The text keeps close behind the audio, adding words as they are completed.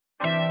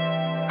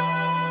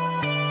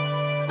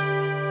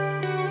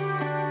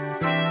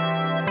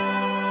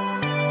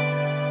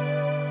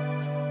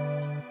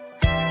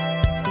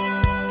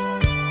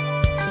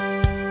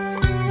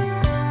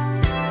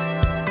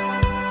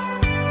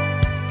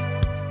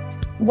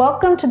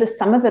Welcome to the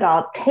Sum of It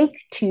All Take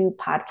Two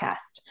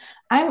podcast.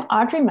 I'm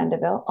Audrey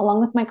Mendeville, along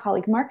with my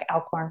colleague Mark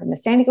Alcorn from the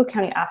San Diego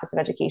County Office of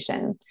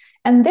Education.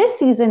 And this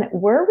season,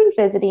 we're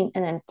revisiting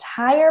an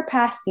entire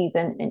past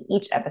season in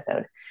each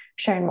episode,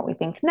 sharing what we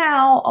think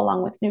now,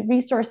 along with new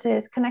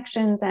resources,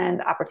 connections,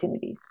 and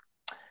opportunities.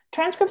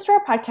 Transcripts to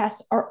our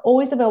podcast are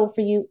always available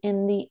for you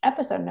in the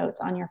episode notes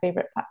on your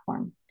favorite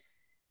platform.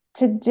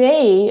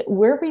 Today,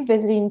 we're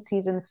revisiting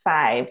season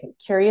 5,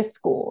 Curious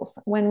Schools.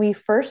 When we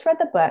first read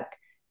the book,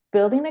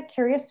 Building a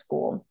Curious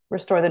School,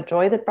 Restore the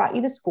Joy That Brought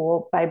You to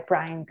School by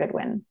Brian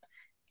Goodwin.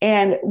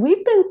 And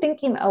we've been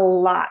thinking a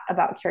lot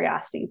about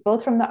curiosity,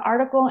 both from the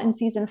article in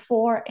season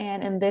 4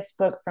 and in this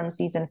book from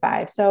season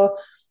 5. So,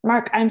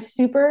 Mark, I'm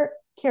super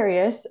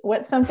curious.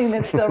 What's something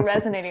that's still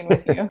resonating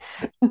with you?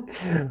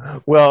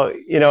 Well,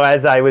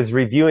 as I was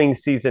reviewing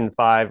season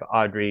 5,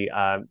 Audrey,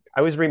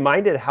 I was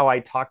reminded how I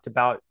talked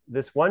about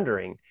this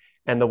wondering.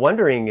 And the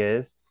wondering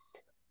is,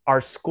 are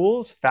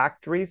schools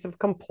factories of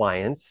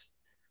compliance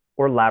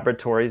or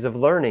laboratories of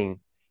learning?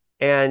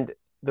 And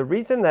the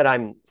reason that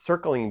I'm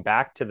circling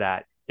back to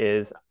that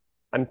is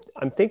I'm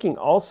thinking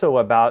also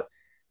about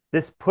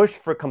this push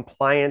for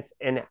compliance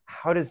and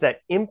how does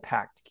that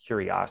impact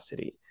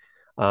curiosity?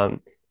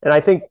 And I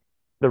think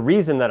the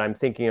reason that I'm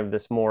thinking of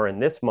this more in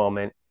this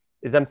moment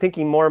is I'm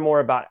thinking more and more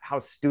about how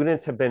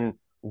students have been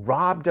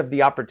robbed of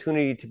the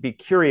opportunity to be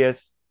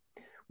curious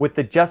with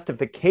the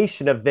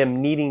justification of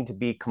them needing to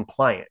be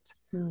compliant.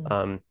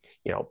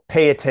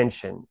 Pay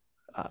attention.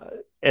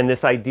 And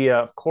this idea,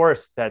 of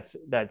course,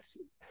 that's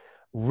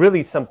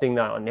really something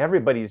that on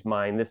everybody's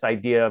mind, this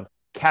idea of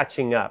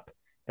catching up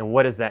and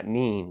what does that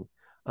mean?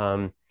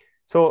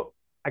 So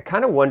I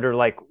kind of wonder,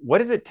 what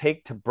does it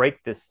take to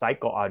break this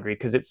cycle, Audrey?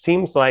 Because it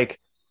seems like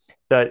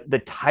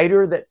the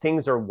tighter that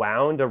things are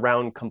wound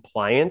around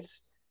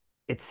compliance,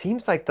 it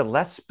seems like the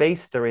less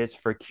space there is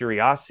for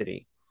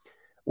curiosity,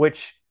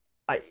 which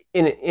I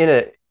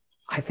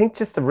think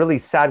just a really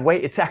sad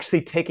way, it's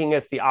actually taking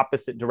us the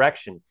opposite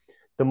direction.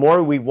 The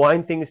more we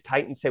wind things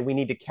tight and say we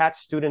need to catch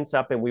students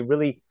up and we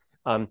really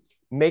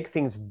make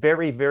things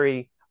very,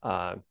 very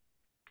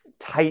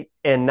tight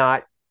and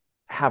not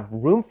have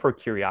room for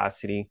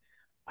curiosity,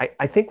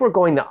 I think we're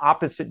going the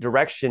opposite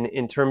direction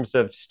in terms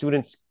of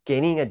students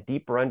gaining a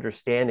deeper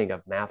understanding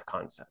of math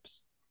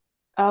concepts.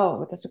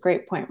 Oh, that's a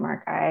great point,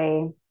 Mark.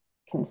 I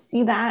can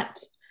see that.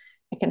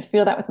 I can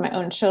feel that with my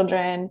own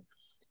children.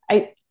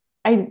 I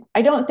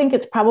I don't think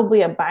it's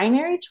probably a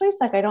binary choice.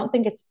 Like I don't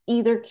think it's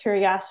either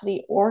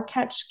curiosity or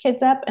catch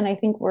kids up. And I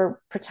think we're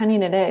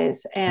pretending it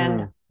is.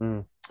 And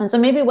so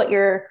maybe what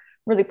you're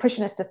really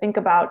pushing us to think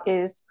about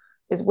is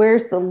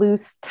where's the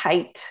loose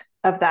tight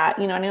of that.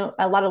 You know, I know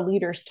a lot of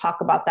leaders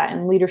talk about that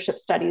in leadership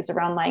studies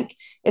around like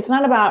it's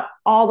not about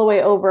all the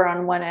way over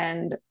on one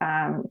end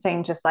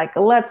saying just like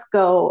let's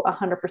go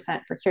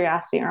 100% for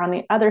curiosity, or on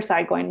the other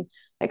side going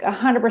like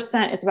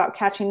 100% it's about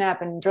catching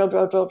up and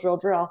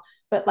drill,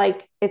 but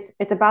like it's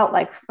about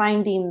like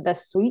finding the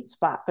sweet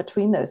spot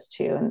between those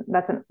two, and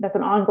that's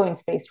an ongoing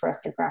space for us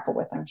to grapple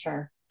with, I'm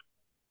sure.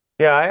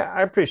 Yeah,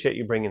 I appreciate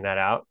you bringing that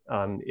out.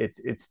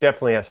 It's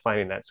definitely us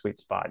finding that sweet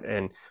spot,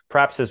 and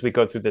perhaps as we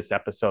go through this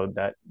episode,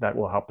 that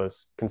will help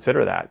us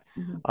consider that.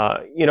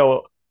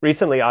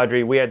 Recently,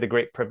 Audrey, we had the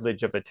great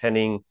privilege of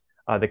attending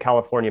the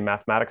California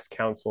Mathematics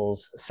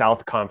Council's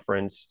South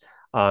Conference.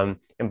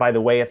 And by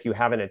the way, if you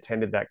haven't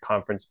attended that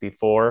conference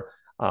before,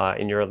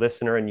 and you're a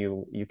listener and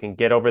you can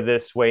get over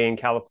this way in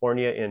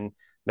California in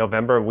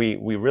November, we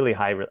really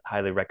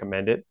highly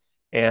recommend it.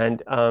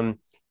 And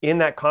in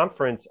that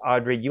conference,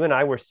 Audrey, you and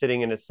I were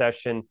sitting in a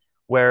session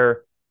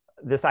where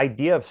this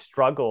idea of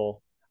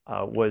struggle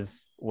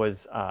was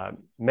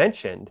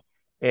mentioned,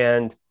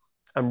 and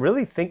I'm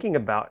really thinking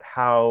about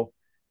how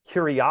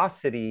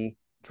curiosity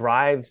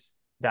drives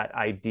that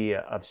idea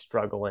of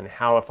struggle, and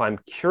how if I'm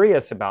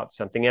curious about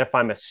something, and if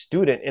I'm a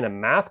student in a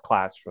math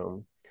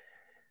classroom,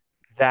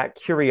 that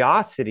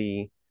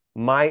curiosity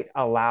might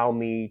allow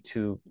me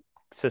to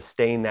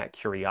sustain that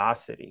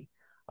curiosity,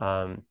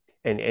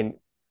 and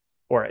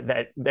or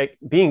that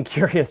being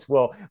curious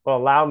will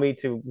allow me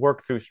to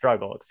work through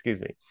struggle, excuse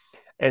me.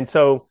 And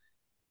so,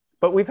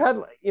 but we've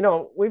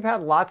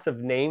had lots of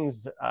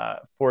names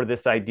for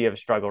this idea of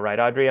struggle, right,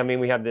 Audrey? I mean,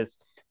 we have this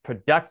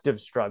productive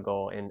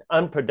struggle and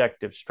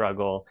unproductive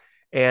struggle.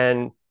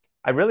 And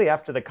I really,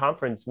 after the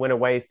conference, went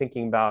away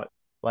thinking about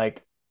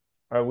like,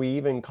 are we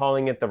even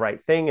calling it the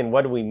right thing? And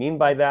what do we mean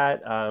by that?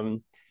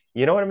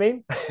 You know what I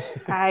mean?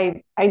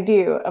 I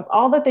do. Of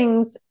all the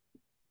things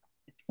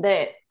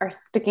that are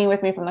sticking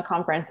with me from the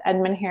conference,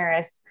 Edmund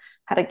Harris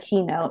had a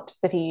keynote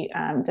that he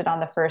did on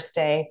the first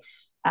day.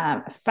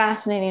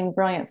 Fascinating,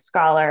 brilliant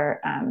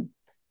scholar.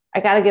 I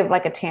got to give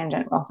like a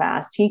tangent real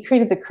fast. He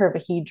created the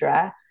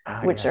curvahedra,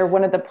 which Yes. are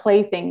one of the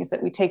playthings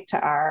that we take to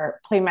our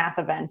play math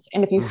events.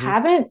 And if you Mm-hmm.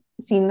 haven't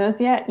seen those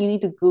yet, you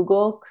need to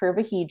Google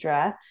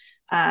curvahedra.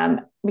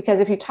 Because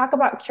if you talk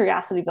about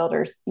curiosity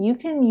builders, you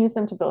can use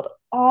them to build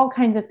all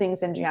kinds of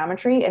things in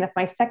geometry. And if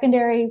my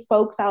secondary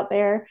folks out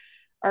there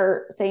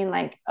are saying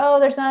like, oh,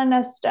 there's not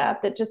enough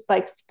stuff that just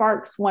like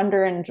sparks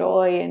wonder and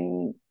joy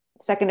and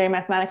secondary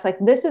mathematics, like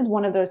this is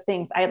one of those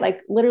things. I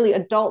like literally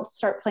adults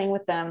start playing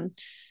with them,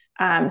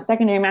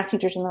 secondary math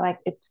teachers, and they're like,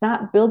 it's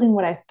not building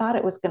what I thought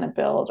it was going to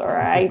build, or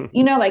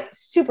like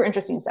super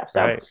interesting stuff.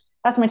 So Right.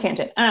 that's my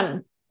tangent.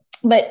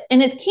 But in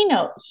his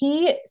keynote,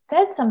 he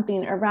said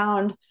something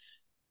around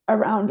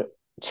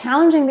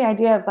challenging the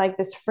idea of like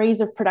this phrase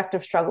of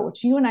productive struggle,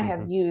 which you and I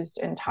have used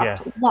and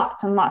talked Yes.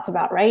 lots and lots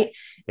about, right?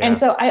 Yeah. And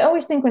so I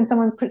always think when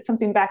someone puts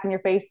something back in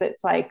your face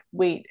that's like,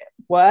 wait,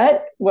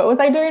 what was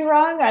I doing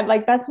wrong? I'd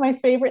like, that's my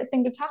favorite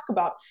thing to talk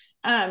about.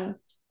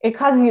 It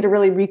causes you to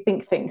really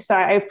rethink things. So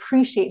I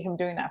appreciate him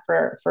doing that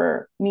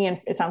for me,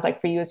 and it sounds like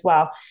for you as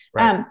well.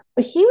 Right.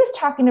 But he was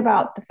talking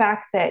about the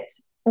fact that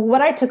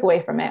what I took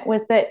away from it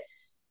was that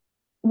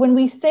when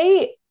we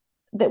say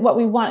that what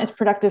we want is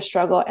productive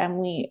struggle and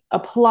we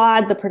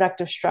applaud the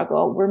productive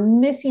struggle, we're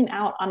missing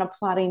out on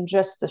applauding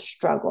just the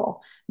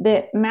struggle.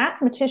 That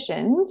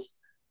mathematicians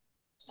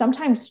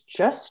sometimes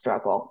just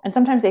struggle, and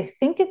sometimes they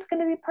think it's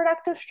going to be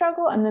productive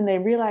struggle, and then they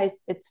realize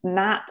it's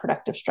not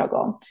productive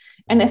struggle.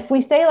 And if we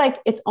say like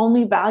it's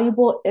only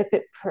valuable if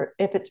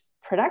it's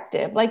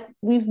productive, like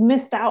we've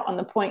missed out on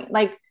the point.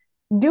 Like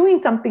doing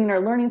something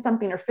or learning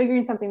something or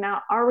figuring something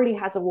out already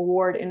has a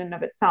reward in and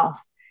of itself.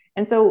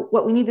 And so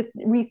what we need to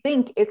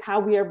rethink is how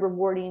we are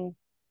rewarding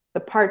the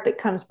part that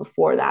comes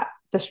before that,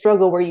 the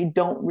struggle where you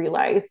don't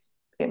realize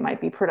it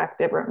might be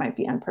productive or it might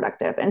be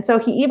unproductive. And so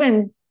he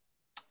even,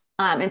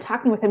 in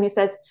talking with him, he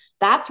says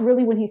that's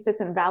really when he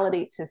sits and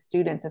validates his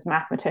students as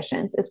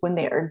mathematicians, is when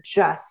they are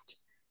just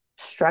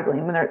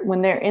struggling,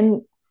 when they're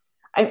in,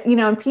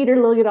 and Peter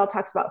Liljedahl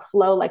talks about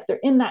flow, like they're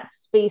in that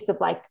space of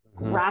like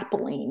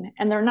grappling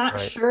and they're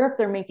not sure if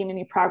they're making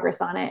any progress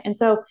on it. And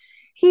so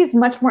he's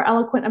much more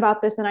eloquent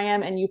about this than I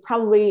am. And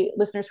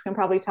listeners can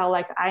probably tell,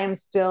 like I am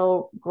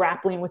still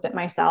grappling with it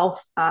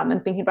myself,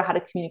 and thinking about how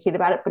to communicate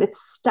about it, but it's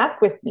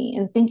stuck with me,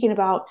 and thinking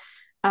about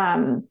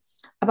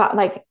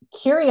like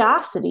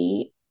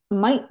curiosity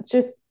might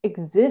just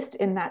exist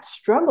in that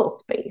struggle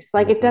space.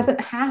 Like it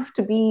doesn't have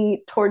to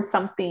be towards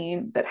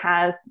something that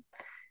has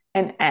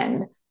an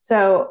end.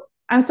 So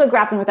I'm still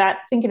grappling with that,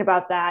 thinking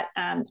about that,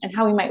 and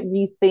how we might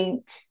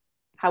rethink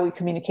how we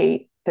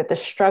communicate that the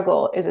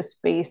struggle is a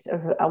space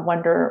of a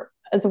wonder.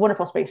 It's a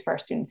wonderful space for our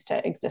students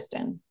to exist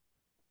in.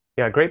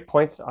 Yeah, great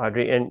points,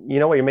 Audrey. And you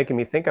know what you're making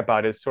me think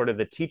about is sort of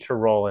the teacher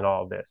role in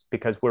all of this,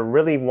 because we're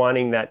really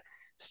wanting that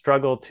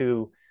struggle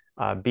to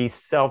be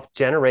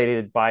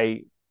self-generated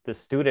by the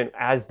student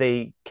as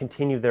they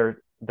continue their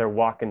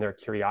walk and their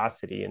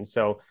curiosity. And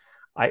so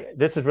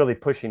this is really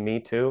pushing me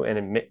too,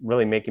 and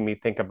really making me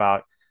think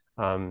about,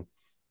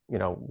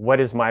 what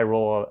is my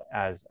role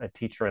as a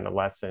teacher in a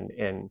lesson,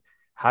 and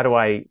how do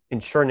I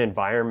ensure an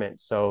environment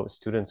so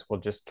students will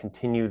just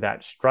continue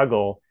that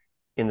struggle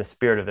in the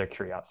spirit of their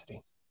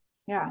curiosity?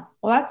 Yeah.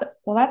 Well,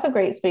 that's a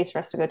great space for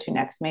us to go to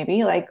next,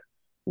 maybe. Like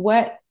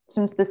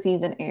since the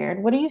season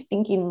aired, what are you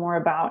thinking more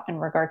about in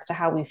regards to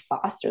how we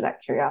foster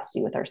that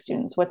curiosity with our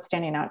students? What's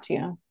standing out to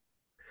you?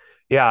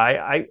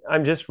 Yeah,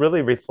 I'm just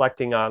really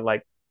reflecting on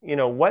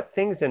what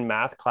things in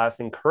math class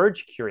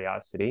encourage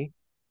curiosity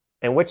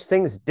and which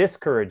things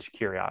discourage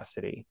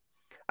curiosity.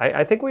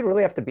 I think we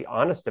really have to be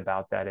honest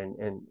about that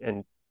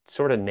and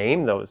sort of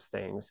name those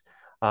things.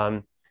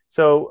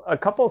 So a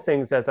couple of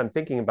things as I'm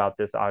thinking about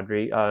this,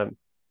 Audrey,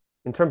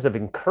 in terms of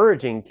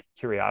encouraging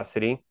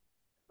curiosity,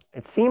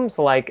 it seems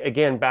like,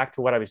 again, back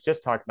to what I was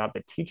just talking about,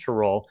 the teacher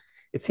role,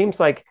 it seems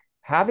like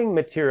having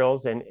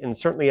materials, and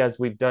certainly as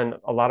we've done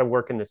a lot of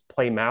work in this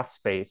play math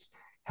space,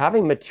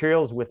 having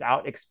materials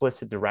without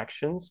explicit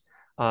directions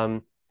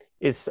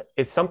is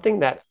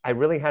something that I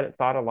really hadn't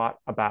thought a lot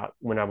about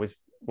when I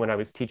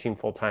was teaching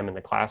full-time in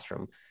the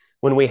classroom.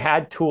 When we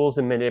had tools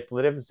and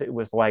manipulatives, it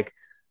was like,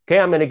 okay,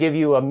 I'm going to give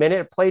you a minute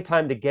of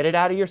playtime to get it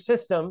out of your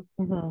system,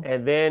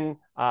 and then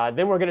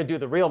we're going to do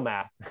the real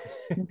math.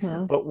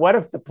 But what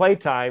if the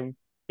playtime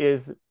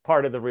is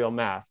part of the real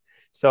math?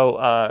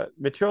 So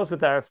materials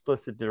without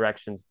explicit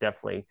directions,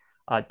 definitely.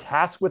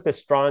 Tasks with a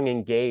strong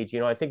engage.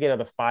 I think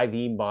the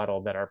 5E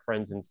model that our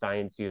friends in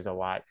science use a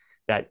lot,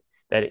 that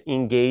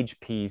engage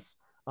piece,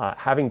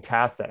 having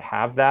tasks that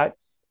have that,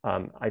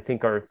 I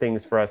think are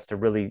things for us to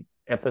really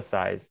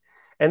emphasize.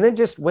 And then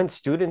just when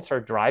students are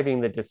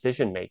driving the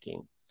decision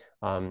making,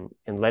 and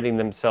letting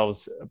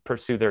themselves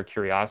pursue their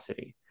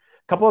curiosity.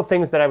 A couple of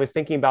things that I was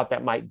thinking about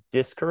that might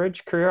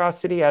discourage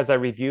curiosity as I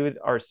reviewed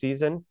our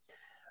season.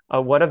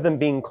 One of them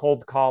being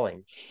cold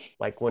calling,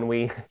 like when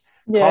we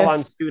call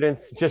on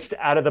students just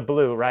out of the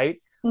blue,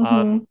 right?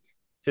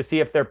 To see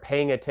if they're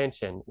paying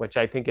attention, which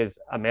I think is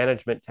a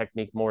management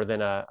technique more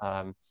than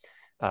a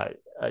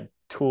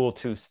tool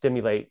to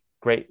stimulate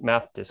great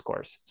math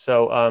discourse.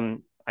 So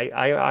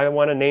I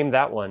want to name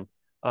that one.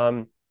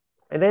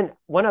 And then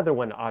one other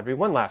one, Audrey,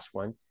 one last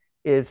one,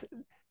 is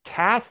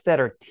tasks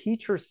that are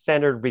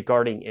teacher-centered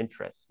regarding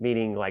interests,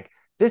 meaning like,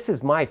 this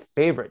is my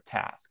favorite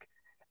task.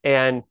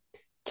 And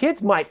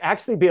kids might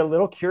actually be a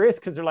little curious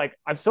because they're like,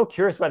 I'm so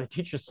curious why the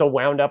teacher's so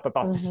wound up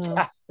about this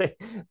task.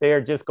 They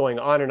are just going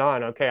on and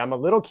on. Okay, I'm a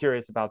little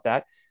curious about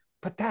that.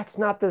 but that's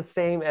not the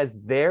same as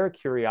their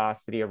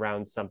curiosity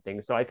around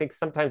something. So I think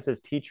sometimes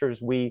as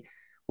teachers, we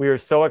are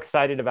so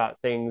excited about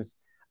things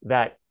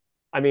that,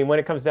 I mean, when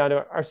it comes down to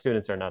it, our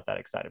students are not that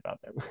excited about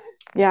them.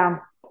 Yeah.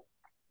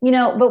 You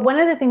know, but one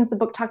of the things the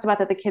book talked about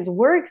that the kids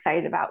were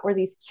excited about were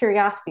these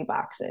curiosity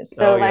boxes.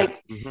 So Oh yeah.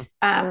 like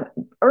Mm-hmm.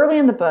 early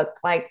in the book,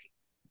 like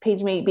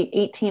page maybe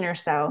 18 or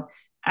so,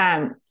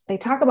 they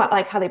talk about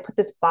like how they put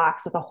this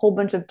box with a whole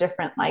bunch of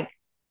different like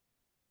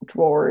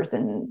drawers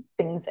and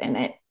things in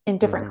it in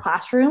different Mm-hmm.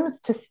 classrooms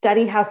to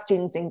study how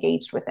students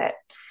engaged with it.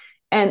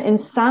 And in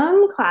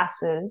some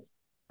classes,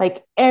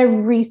 like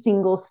every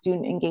single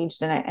student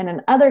engaged in it. And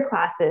in other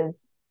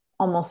classes,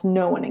 almost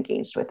no one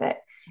engaged with it.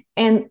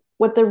 And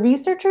what the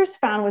researchers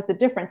found was the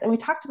difference, and we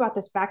talked about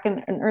this back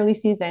in an early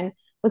season,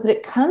 was that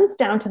it comes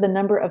down to the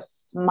number of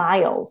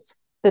smiles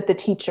that the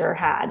teacher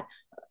had.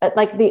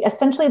 Like the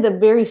essentially the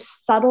very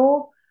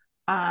subtle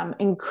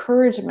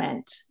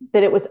encouragement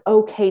that it was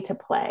okay to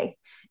play.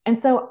 And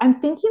so I'm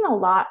thinking a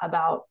lot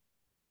about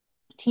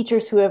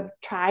teachers who have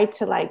tried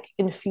to like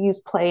infuse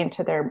play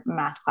into their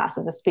math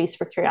classes, a space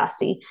for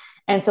curiosity.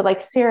 And so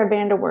like Sarah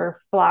Vanderwerf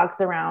blogs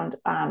around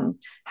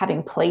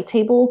having play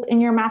tables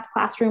in your math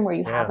classroom where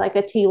you have Yeah. like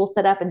a table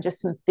set up and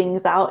just some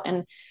things out.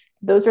 And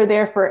those are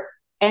there for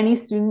any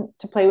student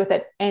to play with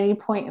at any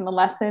point in the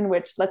lesson,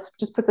 which let's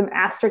just put some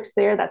asterisks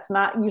there. That's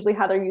not usually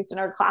how they're used in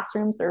our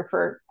classrooms. They're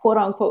for quote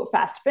unquote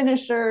fast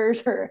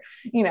finishers or,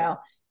 you know,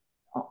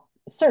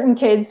 certain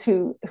kids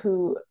who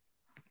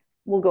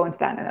we'll go into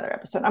that in another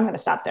episode. I'm going to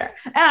stop there.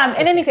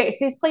 In any case,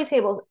 these play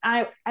tables,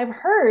 I've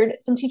heard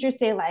some teachers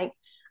say like,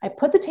 I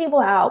put the table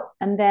out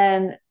and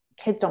then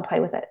kids don't play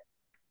with it.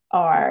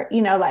 Or,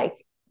 you know, like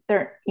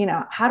they're, you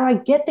know, how do I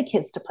get the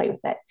kids to play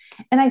with it?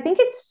 And I think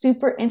it's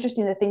super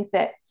interesting to think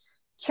that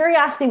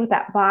curiosity with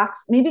that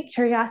box, maybe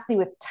curiosity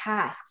with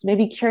tasks,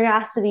 maybe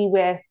curiosity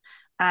with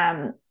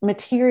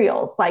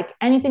materials, like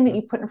anything that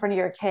you put in front of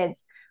your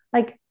kids,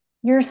 like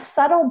your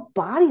subtle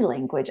body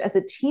language as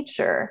a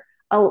teacher,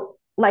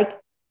 like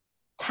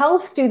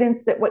tells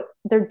students that what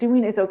they're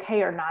doing is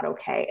okay or not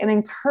okay and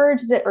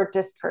encourages it or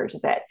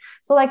discourages it.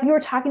 So like you were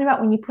talking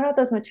about when you put out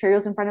those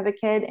materials in front of a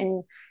kid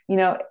and you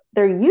know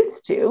they're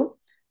used to,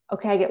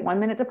 okay, I get 1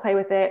 minute to play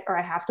with it, or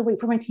I have to wait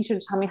for my teacher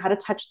to tell me how to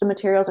touch the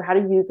materials or how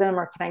to use them,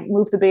 or can I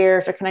move the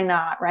bears or can I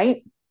not,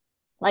 right?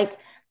 Like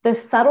the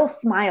subtle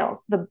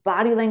smiles, the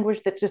body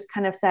language that just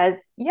kind of says,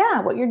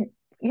 yeah, what you're,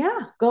 yeah,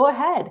 go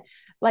ahead.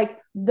 Like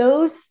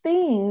those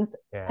things,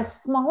 Yeah.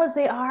 as small as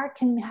they are,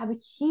 can have a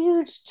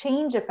huge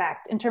change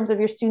effect in terms of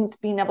your students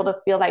being able to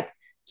feel like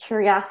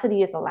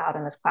curiosity is allowed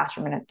in this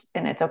classroom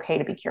and it's okay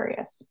to be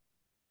curious.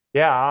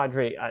 Yeah,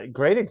 Audrey,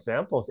 great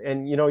examples.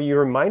 And you know, you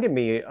reminded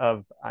me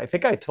of, I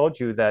think I told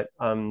you that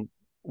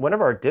one of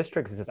our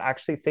districts is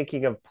actually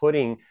thinking of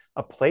putting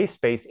a play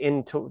space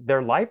into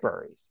their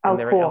libraries in Oh,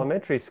 their cool.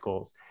 elementary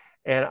schools.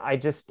 And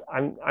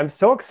I'm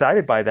so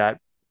excited by that.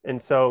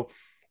 And so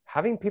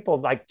having people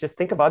like just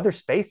think of other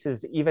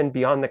spaces even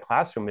beyond the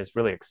classroom is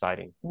really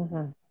exciting.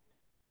 Mm-hmm.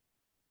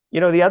 You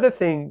know, the other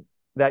thing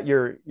that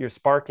you're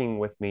sparking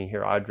with me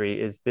here,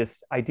 Audrey, is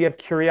this idea of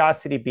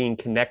curiosity being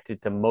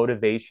connected to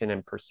motivation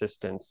and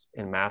persistence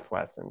in math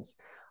lessons.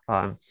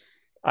 Um,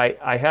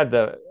 I had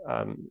the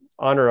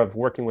honor of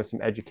working with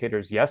some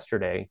educators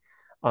yesterday,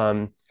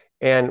 um,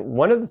 and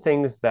one of the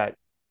things that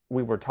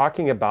we were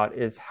talking about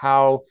is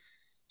how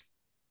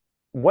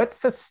what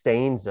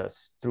sustains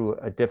us through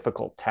a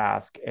difficult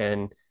task,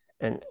 and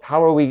how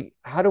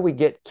do we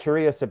get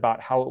curious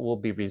about how it will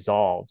be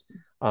resolved,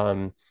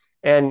 um,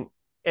 and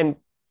and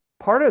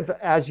part of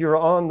as you're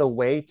on the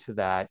way to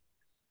that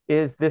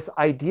is this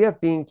idea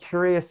of being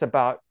curious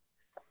about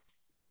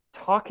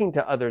talking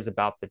to others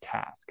about the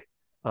task.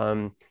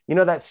 You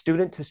know, that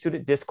student to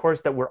student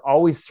discourse that we're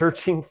always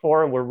searching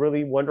for and we're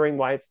really wondering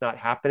why it's not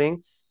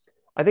happening.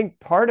 I think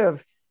part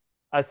of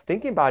us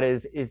thinking about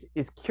it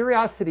is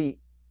curiosity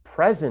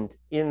present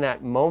in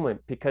that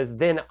moment, because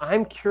then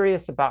I'm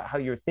curious about how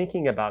you're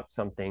thinking about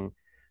something,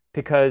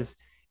 because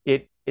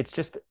it's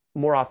just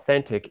more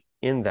authentic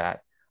in that.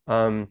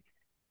 Um,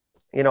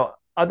 you know,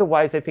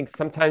 otherwise I think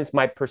sometimes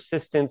my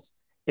persistence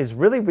is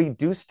really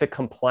reduced to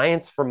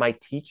compliance for my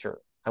teacher.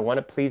 I want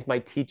to please my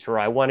teacher.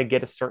 I want to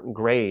get a certain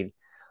grade.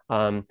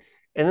 um,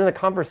 and then the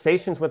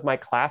conversations with my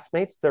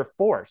classmates, they're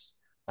forced.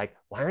 Like,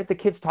 why aren't the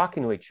kids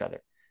talking to each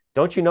other?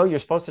 Don't you know you're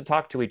supposed to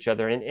talk to each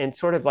other? And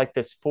sort of like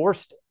this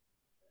forced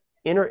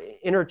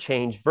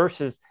interchange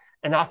versus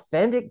an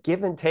authentic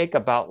give and take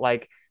about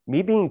like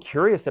me being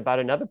curious about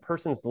another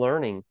person's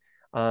learning.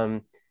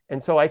 um,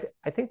 and so I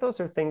think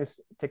those are things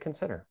to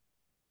consider.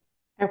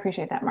 I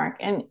appreciate that, Mark.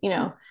 And, you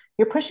know,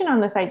 you're pushing on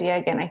this idea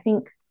again. I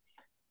think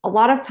a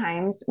lot of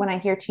times when I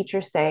hear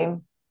teachers say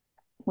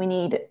we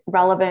need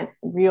relevant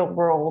real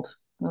world,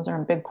 those are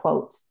in big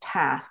quotes,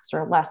 tasks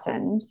or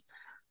lessons,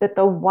 that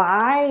the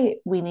why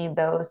we need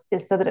those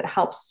is so that it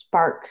helps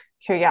spark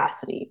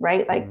curiosity,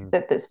 right? Like Mm,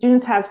 that the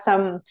students have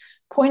some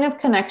point of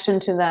connection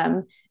to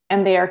them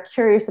and they are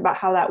curious about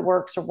how that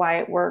works or why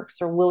it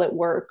works or will it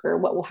work or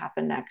what will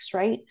happen next,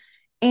 right?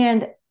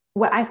 And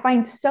what I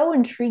find so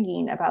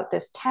intriguing about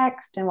this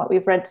text and what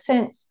we've read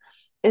since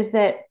is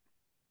that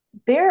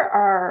there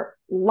are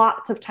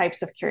lots of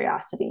types of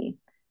curiosity,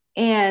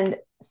 and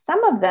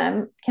some of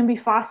them can be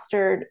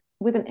fostered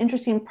with an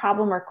interesting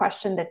problem or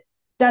question that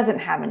doesn't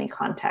have any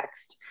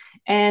context.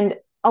 And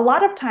a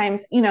lot of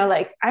times,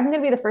 like I'm going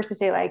to be the first to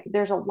say, like,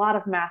 there's a lot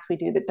of math we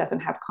do that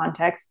doesn't have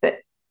context that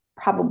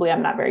probably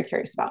I'm not very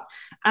curious about.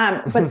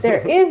 But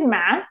there is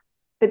math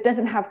that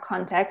doesn't have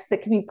context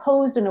that can be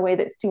posed in a way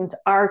that students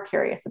are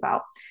curious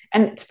about.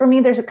 And for me,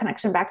 there's a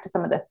connection back to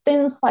some of the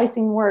thin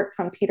slicing work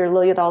from Peter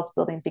Liljedahl's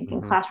Building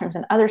Thinking Classrooms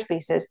and other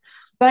spaces.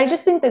 But I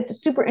just think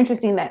that's super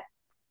interesting that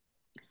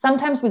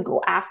sometimes we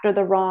go after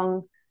the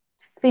wrong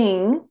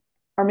thing,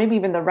 or maybe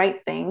even the right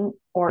thing,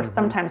 or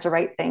sometimes the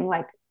right thing,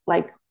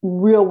 like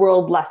real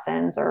world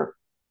lessons or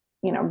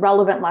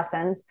relevant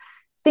lessons,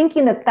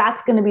 thinking that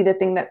that's going to be the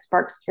thing that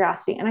sparks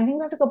curiosity. And I think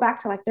we have to go back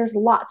to, like, there's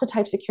lots of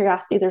types of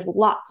curiosity. There's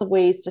lots of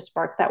ways to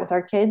spark that with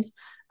our kids,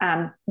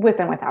 with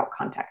and without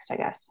context, I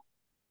guess.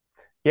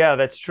 Yeah,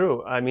 that's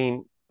true.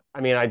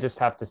 I just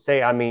have to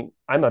say,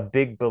 I'm a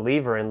big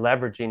believer in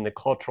leveraging the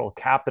cultural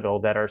capital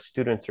that our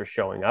students are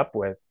showing up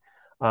with.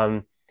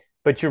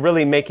 But you're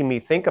really making me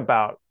think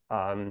about,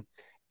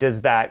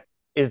 is that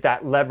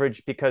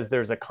leverage because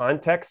there's a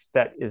context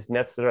that is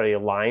necessarily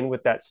aligned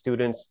with that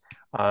student's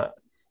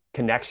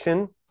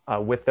connection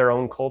with their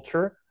own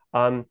culture?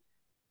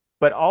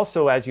 But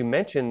also, as you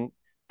mentioned,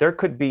 there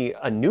could be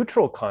a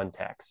neutral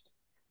context.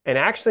 And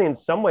actually, in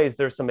some ways,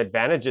 there's some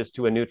advantages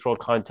to a neutral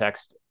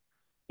context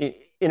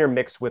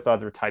intermixed with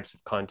other types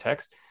of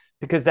context,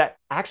 because that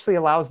actually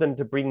allows them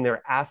to bring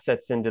their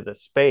assets into the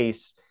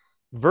space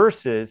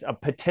versus a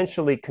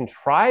potentially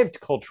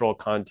contrived cultural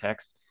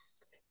context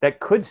that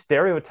could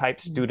stereotype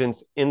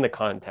students in the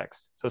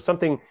context. So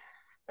something,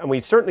 and we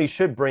certainly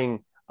should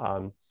bring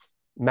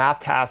math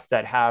tasks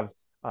that have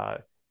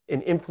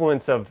an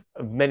influence of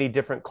many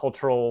different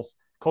cultural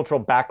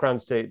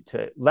backgrounds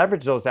to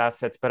leverage those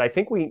assets. But I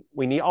think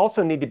we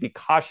also need to be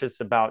cautious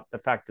about the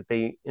fact that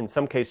they, in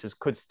some cases,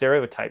 could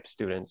stereotype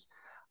students.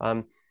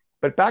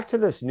 But back to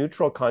this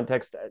neutral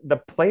context, the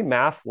play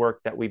math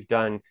work that we've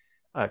done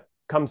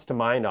comes to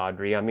mind,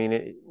 Audrey.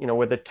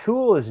 Where the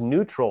tool is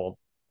neutral,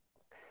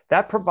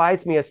 that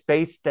provides me a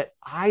space that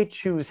I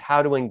choose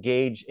how to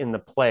engage in the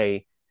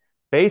play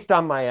based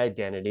on my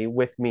identity,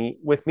 with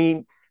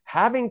me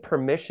having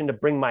permission to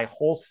bring my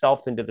whole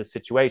self into the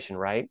situation,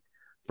 right?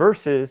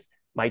 Versus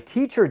my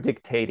teacher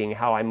dictating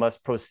how I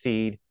must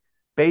proceed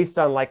based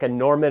on like a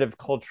normative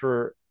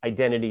culture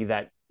identity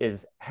that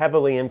is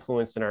heavily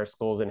influenced in our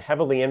schools and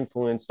heavily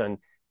influenced on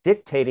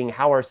dictating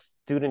how our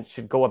students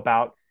should go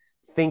about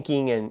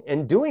thinking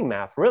and doing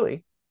math,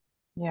 really.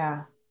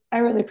 Yeah, I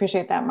really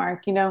appreciate that,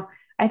 Mark.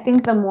 I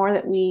think the more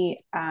that we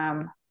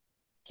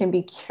can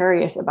be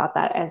curious about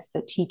that as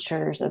the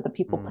teachers or the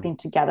people putting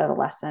together the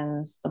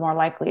lessons, the more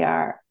likely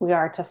we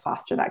are to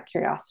foster that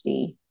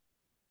curiosity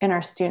in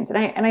our students.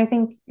 And I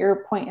think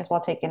your point is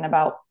well taken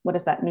about what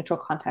does that neutral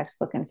context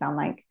look and sound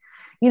like.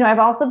 I've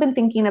also been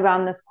thinking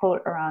about this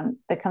quote around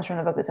that comes from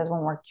the book that says,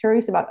 when we're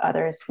curious about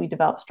others, we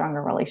develop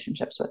stronger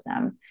relationships with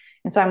them.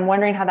 And so I'm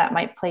wondering how that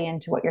might play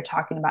into what you're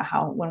talking about,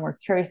 how when we're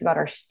curious about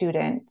our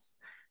students,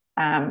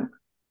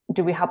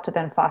 do we help to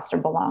then foster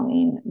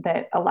belonging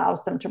that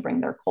allows them to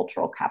bring their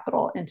cultural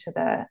capital into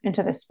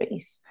the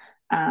space,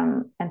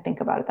 and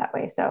think about it that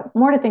way. So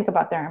more to think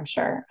about there, I'm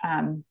sure.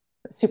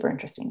 Super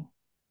interesting.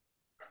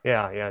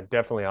 Yeah,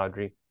 definitely,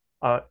 Audrey.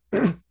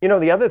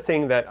 The other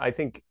thing that I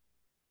think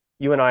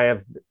you and I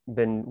have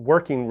been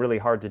working really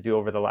hard to do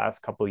over the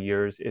last couple of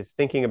years is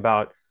thinking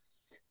about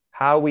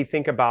how we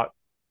think about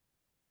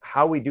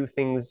how we do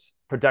things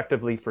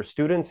productively for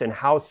students and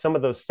how some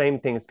of those same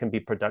things can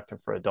be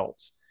productive for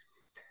adults.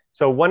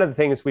 So one of the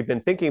things we've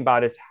been thinking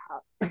about is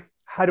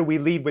how do we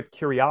lead with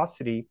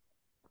curiosity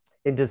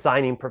in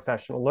designing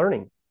professional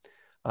learning?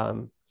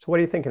 So what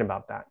are you thinking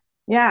about that?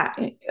 Yeah,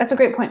 that's a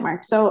great point,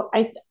 Mark. So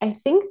I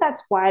think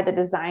that's why the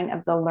design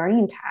of the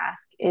learning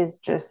task is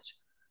just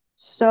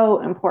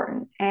so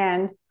important.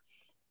 And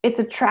it's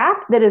a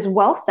trap that is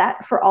well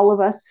set for all of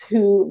us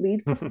who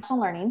lead professional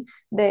learning,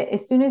 that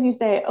as soon as you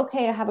say,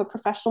 okay, I have a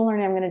professional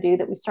learning I'm going to do,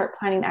 that we start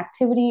planning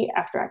activity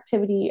after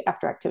activity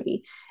after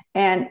activity.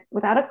 And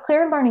without a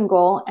clear learning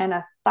goal and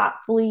a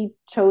thoughtfully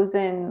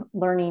chosen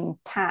learning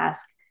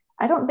task,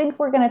 I don't think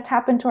we're going to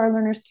tap into our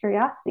learners'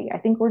 curiosity. I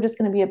think we're just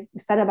going to be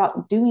set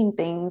about doing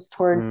things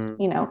towards,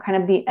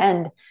 kind of the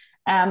end.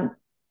 And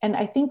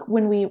I think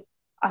when we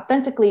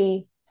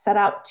authentically set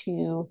out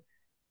to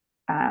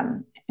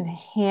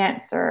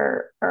enhance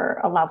or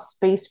allow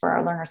space for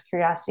our learners'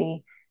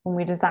 curiosity, when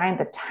we design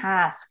the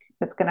task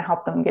that's going to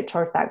help them get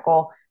towards that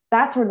goal,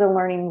 that's where the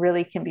learning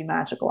really can be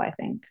magical, I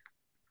think.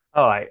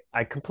 Oh,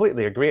 I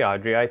completely agree,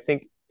 Audrey. I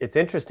think it's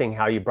interesting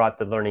how you brought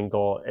the learning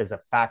goal as a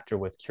factor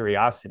with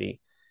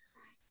curiosity.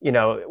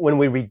 When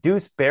we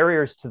reduce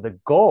barriers to the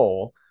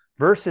goal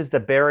versus the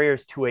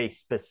barriers to a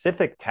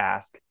specific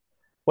task,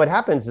 what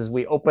happens is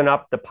we open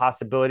up the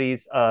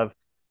possibilities of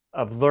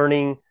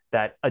learning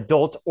that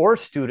adults or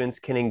students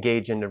can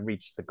engage in to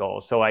reach the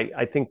goal. So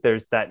I think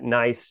there's that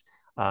nice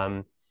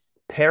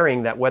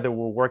pairing that whether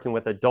we're working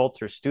with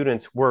adults or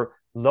students, we're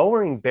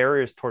lowering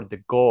barriers toward the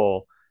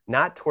goal,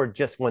 not toward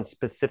just one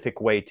specific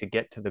way to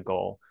get to the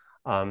goal.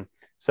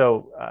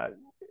 So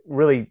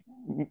really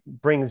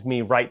brings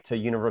me right to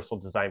universal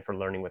design for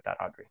learning with that,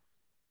 Audrey.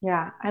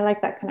 Yeah, I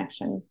like that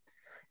connection.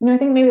 I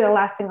think maybe the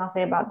last thing I'll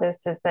say about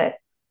this is that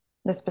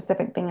the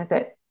specific thing is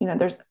that,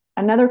 there's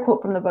another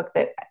quote from the book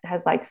that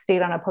has like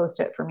stayed on a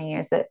post-it for me,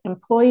 is that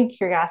employee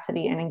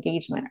curiosity and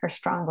engagement are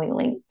strongly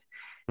linked.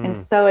 And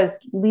so is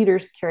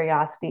leaders'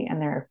 curiosity and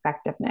their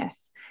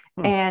effectiveness.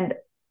 And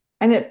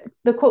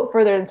the quote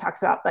further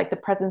talks about like the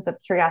presence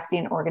of curiosity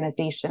in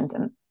organizations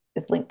and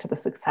is linked to the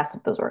success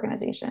of those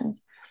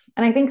organizations.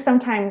 And I think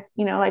sometimes,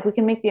 like we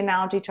can make the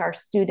analogy to our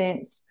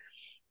students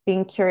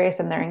being curious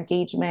and their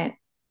engagement,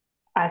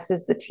 us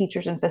as the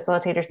teachers and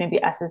facilitators,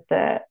 maybe us as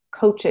the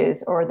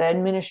coaches or the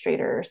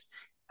administrators,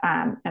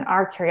 and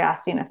our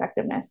curiosity and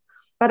effectiveness.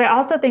 But I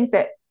also think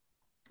that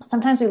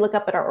sometimes we look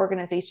up at our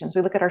organizations,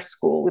 we look at our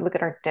school, we look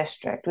at our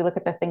district, we look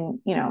at the thing,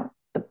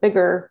 the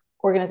bigger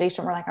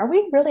organization. We're like, are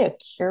we really a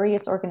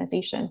curious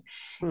organization?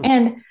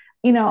 And,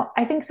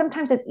 I think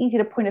sometimes it's easy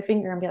to point a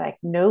finger and be like,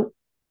 nope,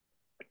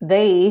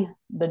 they,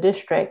 the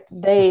district,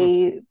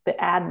 they, the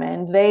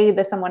admin, they,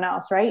 the someone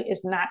else, right,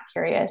 is not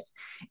curious.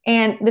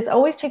 And this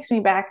always takes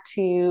me back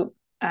to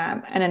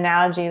an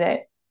analogy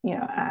that,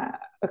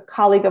 a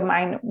colleague of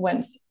mine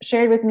once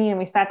shared with me, and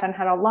we sat down,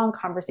 had a long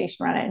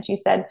conversation around it. And she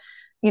said,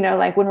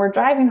 like when we're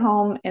driving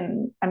home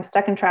and I'm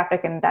stuck in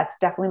traffic, and that's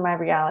definitely my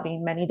reality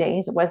many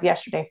days. It was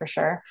yesterday for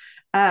sure.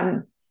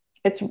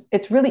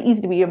 It's really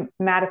easy to be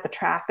mad at the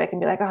traffic and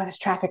be like, oh, this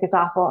traffic is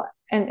awful.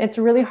 And it's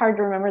really hard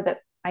to remember that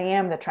I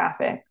am the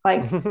traffic.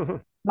 Like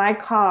my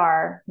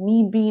car,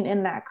 me being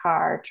in that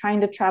car,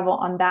 trying to travel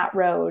on that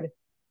road,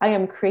 I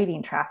am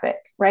creating traffic,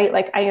 right?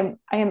 Like I am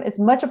as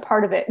much a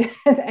part of it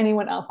as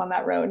anyone else on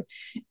that road.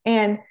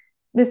 And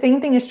the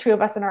same thing is true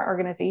of us in our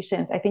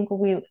organizations. I think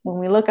when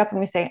we look up and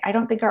we say, I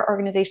don't think our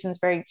organization is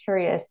very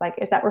curious, like,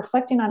 is that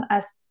reflecting on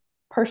us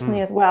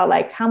personally as well?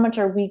 Like, how much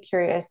are we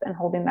curious, and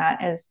holding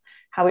that as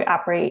how we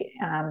operate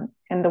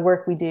in the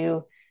work we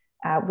do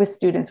with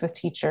students, with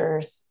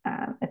teachers,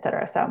 et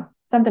cetera. So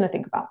something to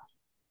think about.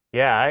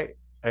 Yeah,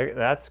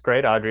 that's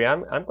great, Audrey.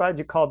 I'm glad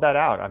you called that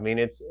out. I mean,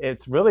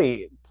 it's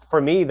really, for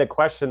me, the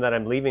question that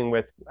I'm leaving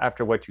with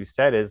after what you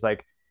said is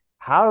like,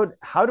 how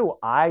do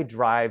I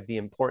drive the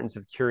importance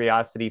of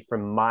curiosity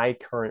from my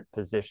current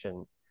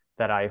position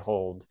that I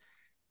hold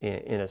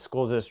in a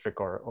school district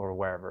or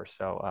wherever?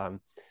 So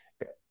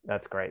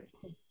that's great.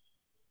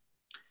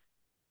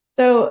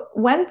 So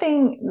one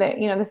thing that,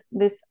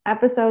 this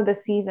episode,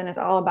 this season is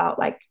all about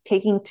like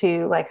taking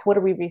to like, what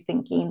are we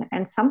rethinking?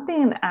 And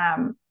something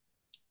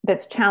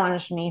that's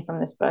challenged me from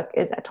this book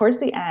is that towards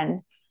the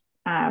end,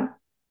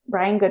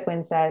 Brian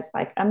Goodwin says,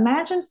 like,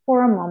 imagine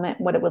for a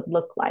moment what it would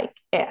look like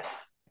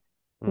if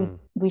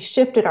we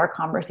shifted our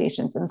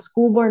conversations in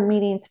school board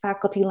meetings,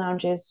 faculty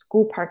lounges,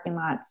 school parking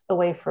lots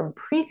away from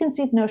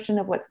preconceived notion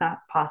of what's not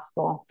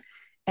possible,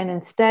 and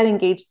instead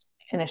engaged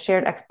in a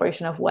shared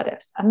exploration of what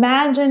ifs.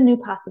 Imagine new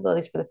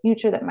possibilities for the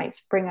future that might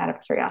spring out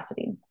of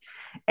curiosity.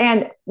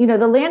 And,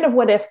 the land of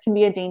what if can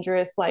be a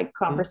dangerous like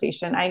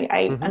conversation.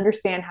 I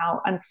understand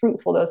how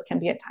unfruitful those can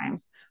be at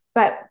times,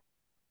 but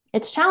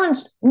it's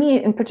challenged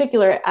me in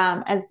particular,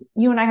 as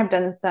you and I have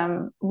done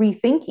some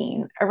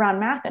rethinking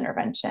around math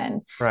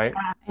intervention, right?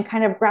 And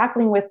kind of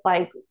grappling with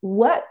like,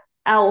 what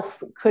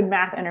else could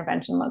math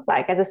intervention look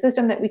like as a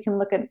system that we can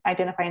look at,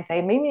 identify, and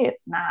say, maybe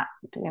it's not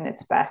doing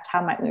its best.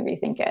 How might we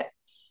rethink it?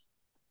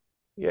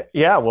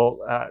 Yeah.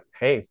 Well,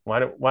 hey, why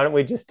don't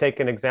we just take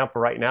an example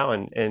right now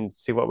and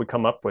see what we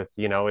come up with?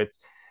 It's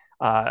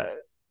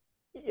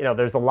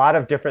there's a lot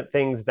of different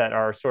things that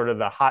are sort of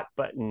the hot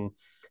button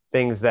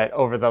things that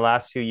over the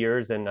last few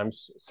years, and I'm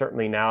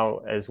certainly now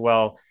as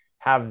well,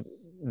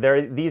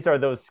 these are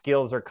those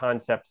skills or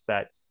concepts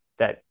that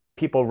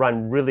people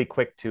run really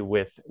quick to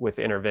with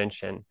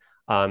intervention.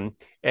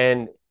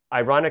 And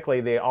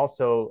ironically, they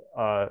also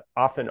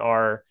often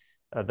are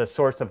the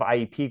source of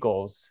IEP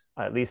goals,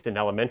 at least in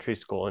elementary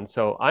school. And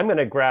so I'm going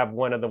to grab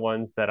one of the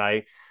ones that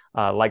I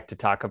like to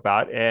talk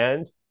about,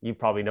 and you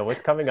probably know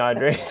what's coming,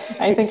 Audrey.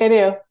 I think I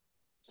do.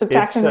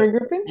 Subtraction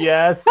regrouping?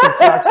 Yes,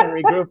 subtraction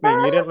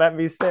regrouping. You didn't let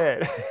me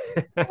say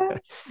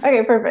it.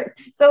 Okay, perfect.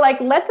 So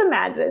like, let's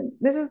imagine,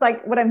 this is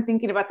like what I'm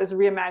thinking about this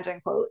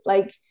reimagine quote.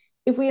 Like,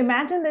 if we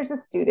imagine there's a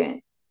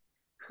student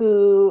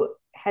who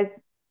has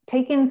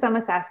taken some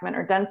assessment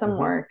or done some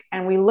work,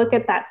 and we look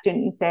at that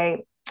student and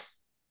say,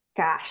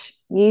 gosh,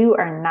 you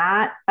are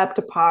not up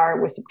to par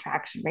with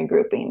subtraction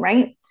regrouping,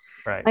 right?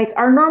 Right. Like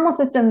our normal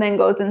system then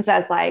goes and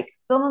says like,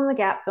 fill in the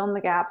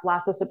gap,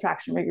 lots of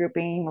subtraction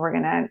regrouping. We're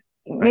going to,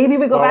 maybe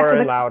we go back to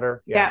the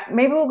louder. Yeah.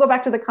 Maybe we'll go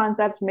back to the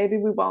concept. Maybe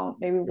we won't.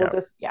 Maybe we'll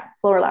just,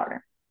 slower,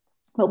 louder.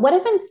 But what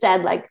if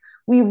instead, like,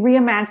 we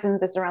reimagine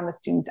this around the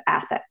student's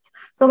assets?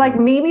 So like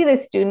maybe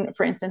this student,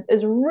 for instance,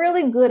 is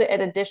really good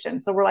at addition.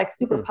 So we're like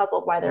super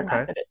puzzled why they're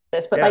not good at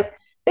this. But like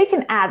they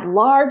can add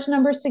large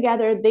numbers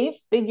together. They've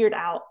figured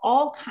out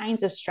all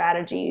kinds of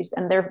strategies,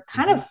 and they're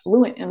kind of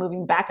fluent in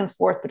moving back and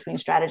forth between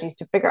strategies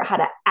to figure out how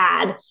to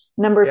add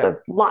numbers of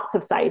lots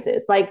of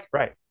sizes. Like,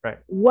 right.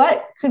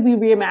 What could we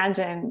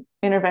reimagine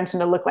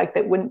intervention to look like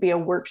that wouldn't be a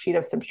worksheet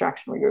of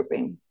subtraction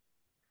regrouping?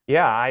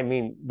 Yeah, I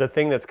mean, the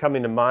thing that's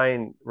coming to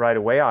mind right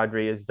away,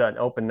 Audrey, is an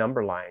open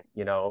number line,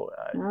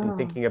 and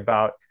thinking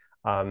about,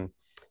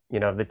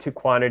 the two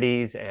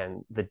quantities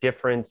and the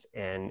difference,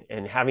 and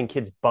having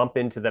kids bump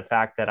into the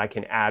fact that I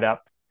can add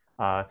up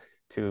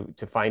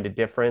to find a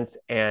difference.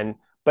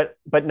 But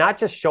not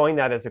just showing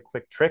that as a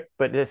quick trick,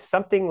 but it's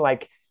something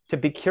like to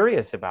be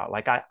curious about.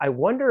 Like, I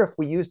wonder if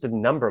we used a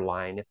number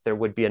line, if there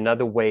would be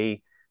another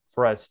way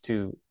for us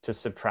to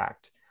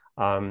subtract.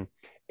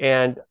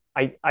 And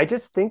I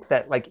just think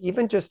that, like,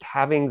 even just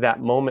having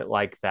that moment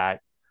like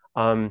that,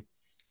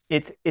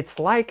 it's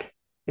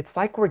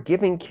like we're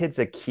giving kids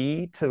a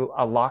key to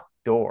a locked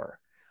door.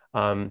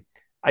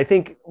 I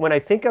think when I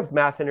think of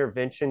math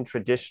intervention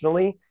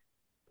traditionally,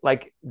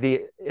 like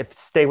if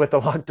stay with the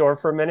locked door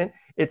for a minute,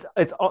 it's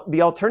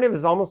the alternative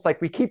is almost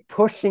like we keep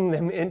pushing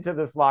them into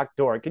this locked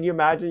door. Can you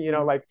imagine,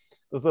 like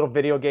those little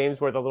video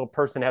games where the little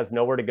person has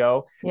nowhere to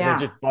go and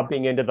they're just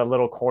bumping into the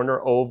little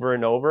corner over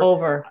and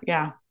over?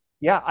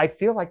 Yeah, I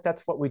feel like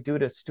that's what we do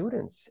to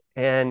students.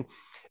 And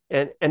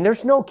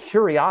there's no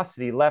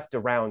curiosity left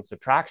around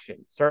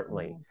subtraction,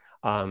 certainly.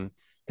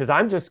 Because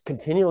I'm just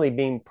continually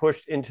being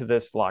pushed into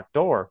this locked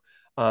door.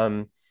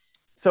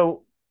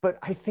 But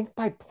I think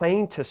by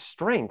playing to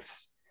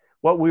strengths,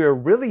 what we are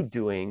really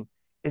doing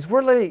is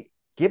we're really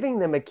giving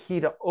them a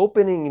key to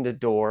opening the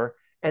door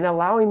and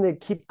allowing them to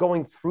keep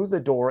going through the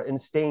door and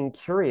staying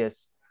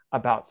curious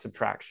about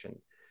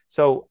subtraction.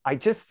 So I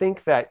just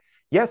think that,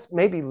 yes,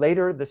 maybe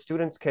later the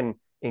students can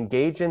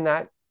engage in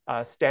that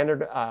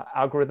standard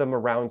algorithm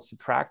around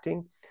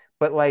subtracting,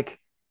 but like,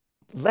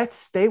 let's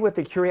stay with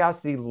the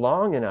curiosity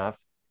long enough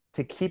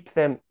to keep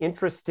them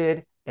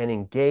interested and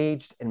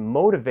engaged and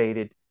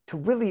motivated to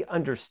really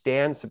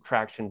understand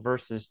subtraction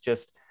versus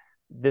just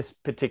this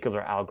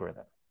particular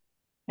algorithm.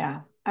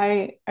 Yeah,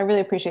 I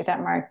really appreciate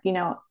that, Mark.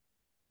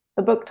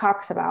 The book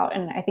talks about,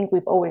 and I think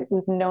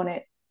we've known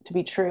it to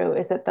be true,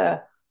 is that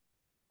the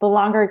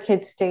longer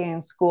kids stay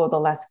in school, the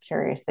less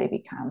curious they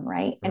become,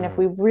 right? And if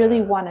we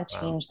really want to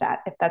change that,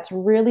 if that's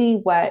really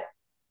what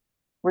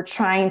we're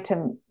trying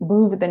to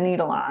move the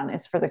needle on,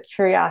 is for the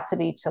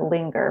curiosity to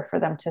linger, for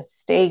them to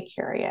stay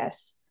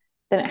curious,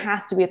 then it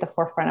has to be at the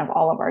forefront of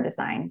all of our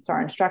design. So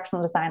our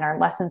instructional design, our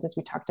lessons, as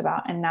we talked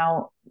about, and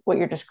now what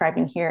you're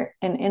describing here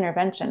in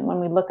intervention, when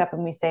we look up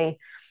and we say,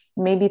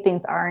 maybe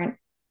things aren't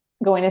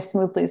going as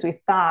smoothly as we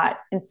thought,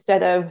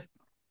 instead of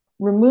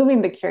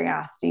removing the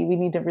curiosity, we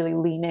need to really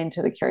lean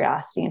into the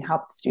curiosity and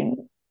help the student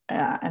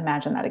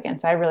imagine that again.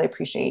 So I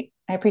appreciate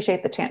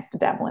the chance to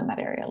dabble in that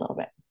area a little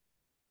bit.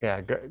 Yeah,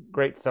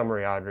 great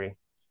summary, Audrey.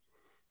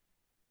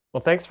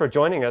 Well, thanks for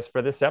joining us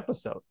for this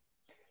episode.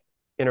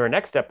 In our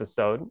next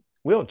episode,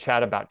 we'll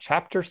chat about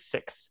Chapter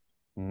 6,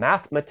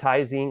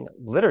 Mathematizing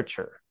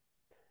Literature.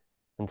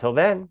 Until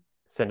then,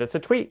 send us a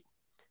tweet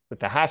with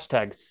the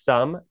hashtag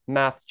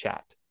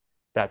SumMathChat.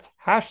 That's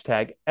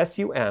hashtag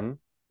SUMMATHCHAT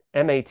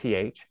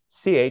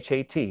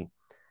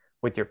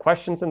with your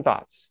questions and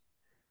thoughts.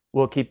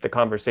 We'll keep the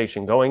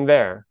conversation going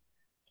there.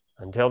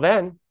 Until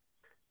then,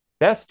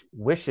 best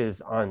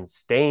wishes on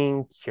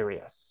staying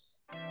curious.